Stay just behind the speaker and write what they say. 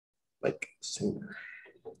like soon.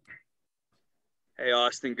 Hey,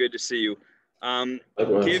 Austin, good to see you.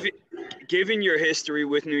 Likewise. Given your history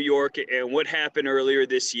with New York and what happened earlier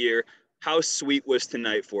this year, how sweet was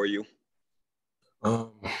tonight for you?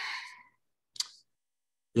 Um,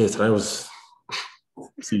 yeah, tonight was.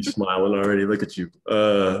 See you smiling already. Look at you.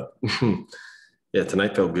 Yeah,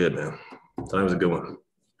 tonight felt good, man. Tonight was a good one.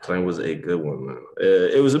 Tonight was a good one, man.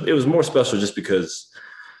 It was more special just because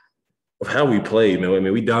of how we played, man. I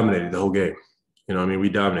mean, we dominated the whole game. You know, what I mean, we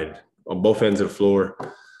dominated on both ends of the floor.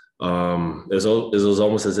 It was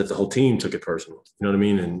almost as if the whole team took it personal. You know what I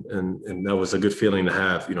mean? And that was a good feeling to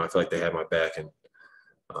have. You know, I feel like they had my back, and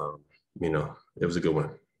you know, it was a good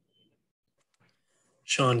one.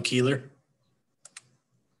 Sean Keeler.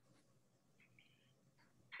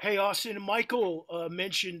 Hey, Austin, Michael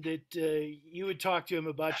mentioned that you had talked to him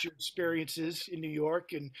about your experiences in New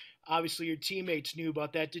York, and obviously your teammates knew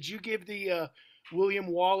about that. Did you give the William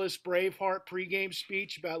Wallace Braveheart pregame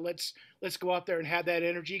speech about let's go out there and have that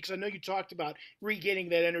energy? Because I know you talked about regaining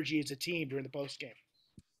that energy as a team during the postgame.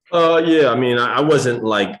 Yeah, I mean, I wasn't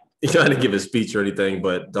like trying to give a speech or anything,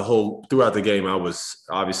 but throughout the game, I was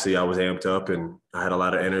amped up and I had a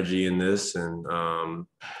lot of energy in this, and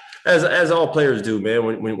as all players do,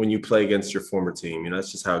 man, when you play against your former team, you know,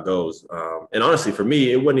 that's just how it goes. And honestly, for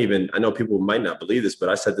me, it wasn't even. I know people might not believe this, but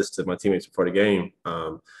I said this to my teammates before the game.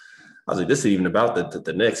 I was like, this is even about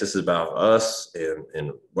the Knicks. This is about us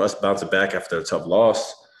and us bouncing back after a tough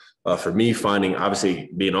loss. For me,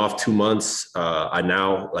 obviously being off 2 months, I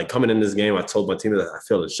now, like, coming in this game, I told my team that I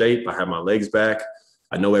feel in shape. I have my legs back.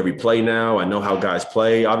 I know every play now. I know how guys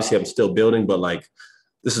play. Obviously, I'm still building, but like,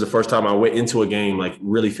 this is the first time I went into a game like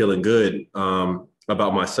really feeling good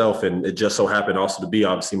about myself. And it just so happened also to be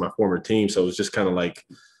obviously my former team. So it was just kind of like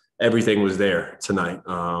everything was there tonight.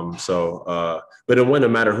 But it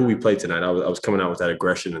wouldn't matter who we played tonight. I was coming out with that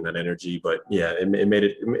aggression and that energy. But yeah,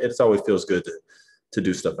 it always feels good to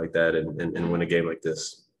do stuff like that and win a game like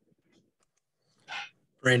this.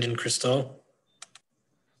 Brandon Cristal.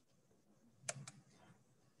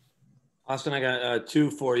 Austin, I got two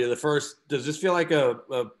for you. The first, does this feel like a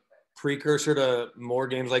precursor to more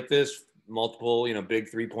games like this, multiple, big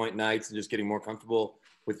 3-point nights, and just getting more comfortable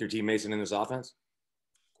with your teammates and in this offense?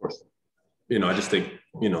 Of course. I just think,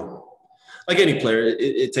 like any player,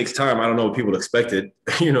 it takes time. I don't know what people expected.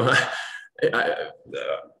 I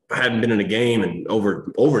hadn't been in a game in over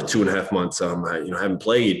 2.5 months. I haven't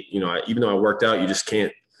played. Even though I worked out, you just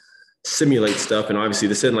can't simulate stuff. And obviously,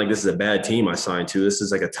 this is a bad team I signed to. This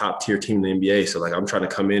is like a top tier team in the NBA. So like, I'm trying to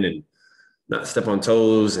come in and not step on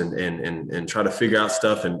toes and try to figure out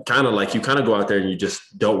stuff. And kind of like, you kind of go out there and you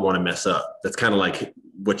just don't want to mess up. That's kind of like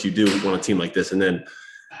what you do on a team like this. And then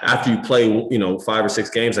after you play, 5 or 6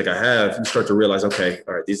 games like I have, you start to realize, okay,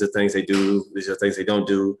 all right, these are things they do. These are things they don't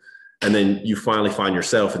do. And then you finally find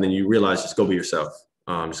yourself, and then you realize, just go be yourself.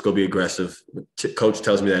 Just go be aggressive. Coach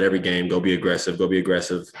tells me that every game, go be aggressive.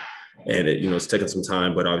 And it's taken some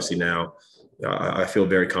time, but obviously now I feel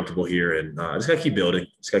very comfortable here, and I just got to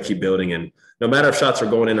keep building. And no matter if shots are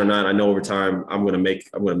going in or not, I know over time I'm going to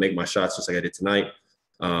make my shots just like I did tonight.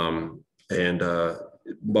 But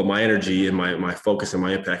my energy and my focus and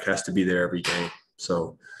my impact has to be there every game.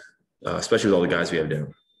 So, especially with all the guys we have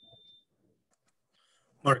down.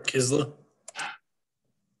 Mark Kisla.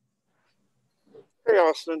 Hey,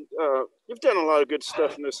 Austin, you've done a lot of good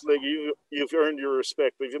stuff in this league. You've earned your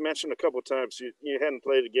respect, but you mentioned a couple of times you hadn't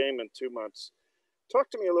played a game in 2 months.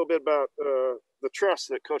 Talk to me a little bit about the trust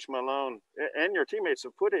that Coach Malone and your teammates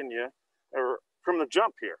have put in you from the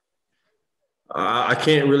jump here. I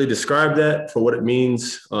can't really describe that for what it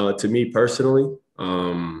means to me personally,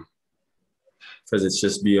 because it's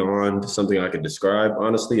just beyond something I could describe.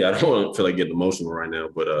 Honestly, I don't feel like getting emotional right now,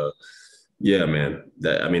 but yeah, man.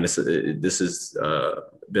 This has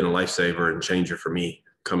been a lifesaver and changer for me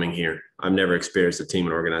coming here. I've never experienced a team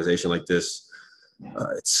and organization like this.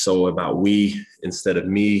 It's so about we instead of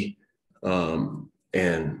me.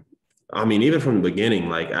 And I mean, even from the beginning,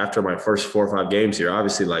 like after my first 4 or 5 games here,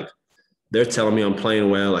 obviously, like, they're telling me I'm playing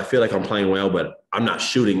well. I feel like I'm playing well, but I'm not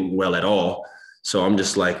shooting well at all. So I'm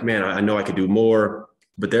just like, man, I know I could do more.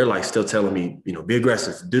 But they're like still telling me, be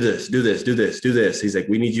aggressive, do this, do this, do this, do this. He's like,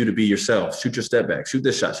 we need you to be yourself. Shoot your step back, shoot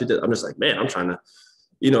this shot, shoot this. I'm just like, man, I'm trying to,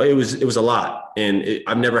 it was a lot. And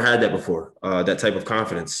I've never had that before, that type of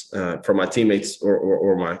confidence from my teammates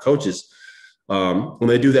or my coaches. When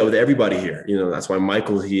they do that with everybody here, that's why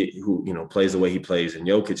Michael, who plays the way he plays, and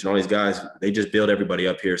Jokic and all these guys, they just build everybody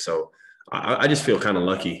up here. So I just feel kind of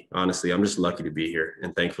lucky, honestly. I'm just lucky to be here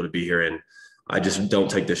and thankful to be here. And I just don't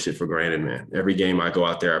take this shit for granted, man. Every game I go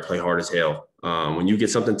out there, I play hard as hell. When you get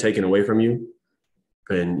something taken away from you,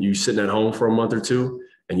 and you sitting at home for a month or two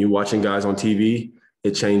and you watching guys on TV,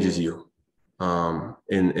 it changes you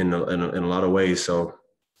in a lot of ways. So,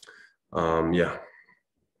 yeah.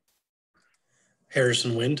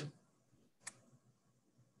 Harrison Wind.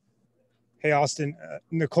 Hey, Austin,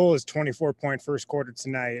 Nicola's 24-point first quarter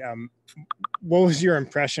tonight. What was your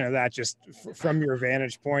impression of that just from your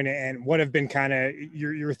vantage point, and what have been kind of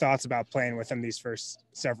your thoughts about playing with him these first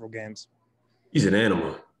several games? He's an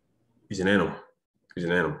animal. He's an animal.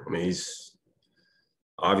 I mean, he's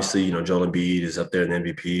obviously, Joel Embiid is up there in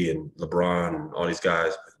the MVP and LeBron and all these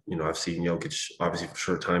guys. But, I've seen Jokic obviously for a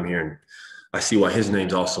short time here, and I see why his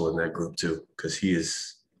name's also in that group too, because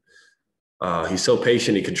he's so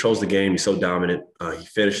patient. He controls the game. He's so dominant. He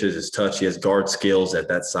finishes his touch. He has guard skills at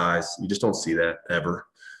that size. You just don't see that ever.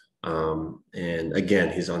 And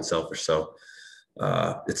again, he's unselfish. So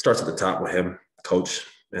it starts at the top with him, coach,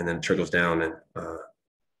 and then trickles down. And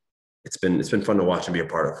it's been fun to watch and be a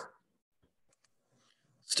part of.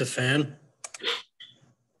 Stefan.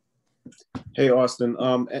 Hey, Austin.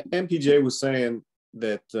 MPJ was saying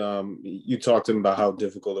that you talked to him about how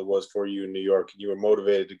difficult it was for you in New York, and you were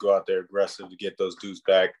motivated to go out there aggressive to get those dudes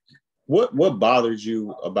back. What bothered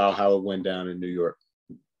you about how it went down in New York?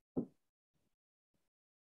 It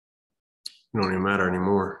don't even matter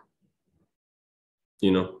anymore. I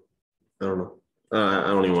don't know. I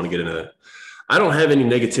don't even want to get into that. I don't have any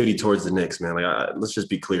negativity towards the Knicks, man. Let's just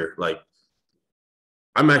be clear.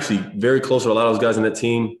 I'm actually very close with a lot of those guys on that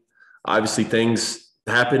team. Obviously, things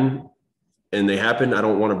happen. And they happen. I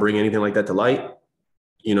don't want to bring anything like that to light.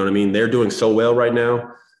 You know what I mean? They're doing so well right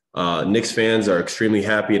now. Knicks fans are extremely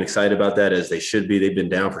happy and excited about that, as they should be. They've been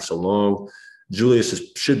down for so long. Julius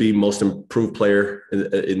should be most improved player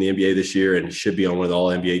in the NBA this year, and he should be on one of the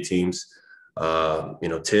all-NBA teams.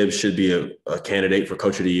 Tibbs should be a candidate for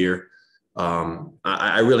coach of the year.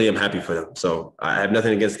 I really am happy for them. So I have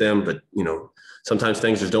nothing against them, but, sometimes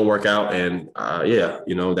things just don't work out. And,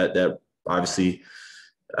 that obviously –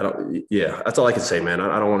 that's all I can say, man.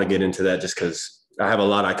 I don't want to get into that just because I have a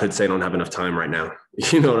lot I could say. I don't have enough time right now.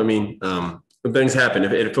 You know what I mean? But things happen.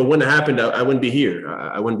 If it wouldn't have happened, I wouldn't be here.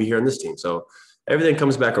 I wouldn't be here on this team. So everything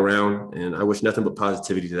comes back around, and I wish nothing but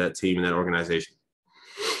positivity to that team and that organization.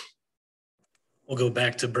 We'll go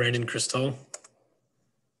back to Brandon Cristal.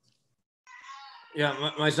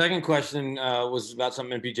 Yeah, my second question was about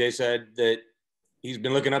something MPJ said, that he's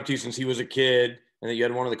been looking up to you since he was a kid, and that you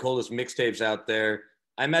had one of the coldest mixtapes out there.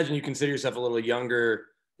 I imagine you consider yourself a little younger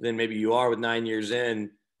than maybe you are with 9 years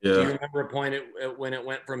in. Yeah. Do you remember a point when it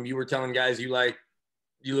went from you were telling guys you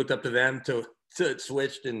looked up to them to it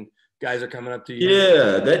switched and guys are coming up to you?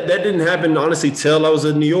 Yeah, that didn't happen, honestly, till I was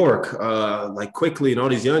in New York. Quickly, and all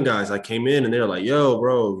these young guys, I came in and they're like, yo,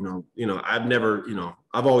 bro,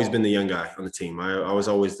 I've always been the young guy on the team. I was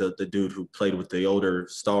always the dude who played with the older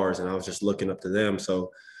stars, and I was just looking up to them.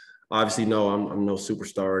 So obviously, no, I'm no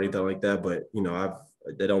superstar or anything like that, but,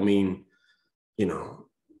 that don't mean,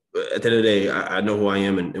 at the end of the day, I know who I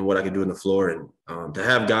am and what I can do on the floor. And to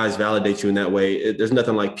have guys validate you in that way, there's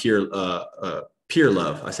nothing like peer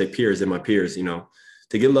love. I say peers in my peers, to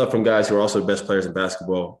get love from guys who are also the best players in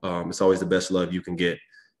basketball. It's always the best love you can get.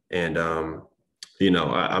 And, I'm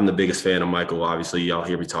the biggest fan of Michael. Obviously, y'all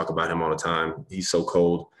hear me talk about him all the time. He's so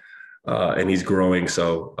cold and he's growing.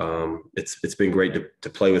 So it's been great to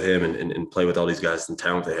play with him and play with all these guys and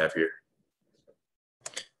talent they have here.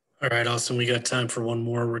 All right, Austin, we got time for one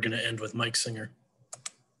more. We're going to end with Mike Singer.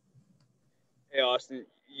 Hey, Austin,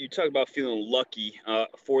 you talk about feeling lucky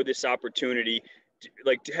for this opportunity.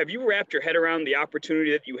 Have you wrapped your head around the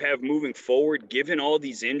opportunity that you have moving forward, given all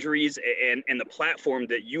these injuries and the platform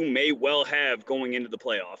that you may well have going into the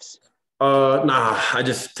playoffs? Nah, I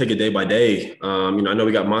just take it day by day. I know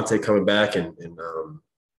we got Monte coming back and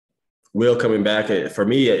Will coming back. For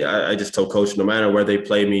me, I just told coach, no matter where they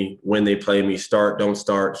play me, when they play me, start, don't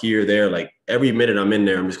start, here, there, every minute I'm in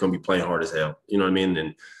there, I'm just going to be playing hard as hell. You know what I mean?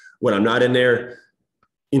 And when I'm not in there,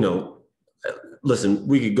 listen,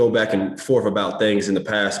 we could go back and forth about things in the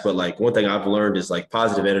past, but one thing I've learned is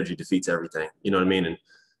positive energy defeats everything. You know what I mean? And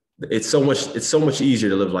it's so much easier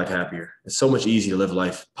to live life happier. It's so much easier to live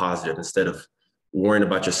life positive instead of worrying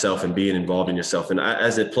about yourself and being involved in yourself. And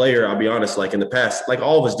as a player, I'll be honest, in the past,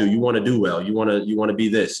 all of us do, you want to do well. You want to be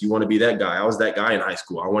this, you want to be that guy. I was that guy in high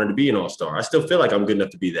school. I wanted to be an all-star. I still feel like I'm good enough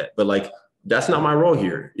to be that, but that's not my role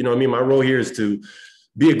here. You know what I mean? My role here is to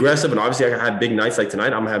be aggressive. And obviously I have big nights like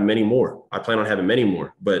tonight. I'm gonna have many more. I plan on having many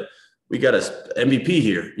more, but we got a MVP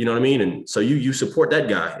here. You know what I mean? And so you support that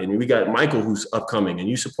guy, and we got Michael who's upcoming, and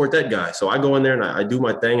you support that guy. So I go in there and I do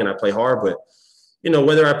my thing and I play hard, but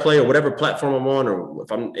whether I play or whatever platform I'm on, or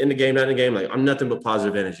if I'm in the game, not in the game, like I'm nothing but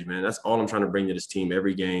positive energy, man. That's all I'm trying to bring to this team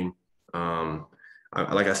every game.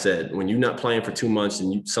 Like I said, when you're not playing for 2 months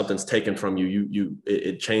and something's taken from you,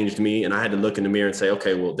 it changed me. And I had to look in the mirror and say,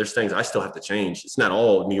 okay, well, there's things I still have to change. It's not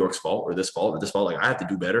all New York's fault or this fault or this fault. Like I have to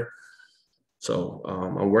do better. So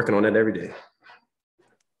I'm working on that every day.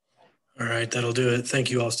 All right, that'll do it.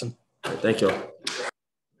 Thank you, Austin. Thank you all.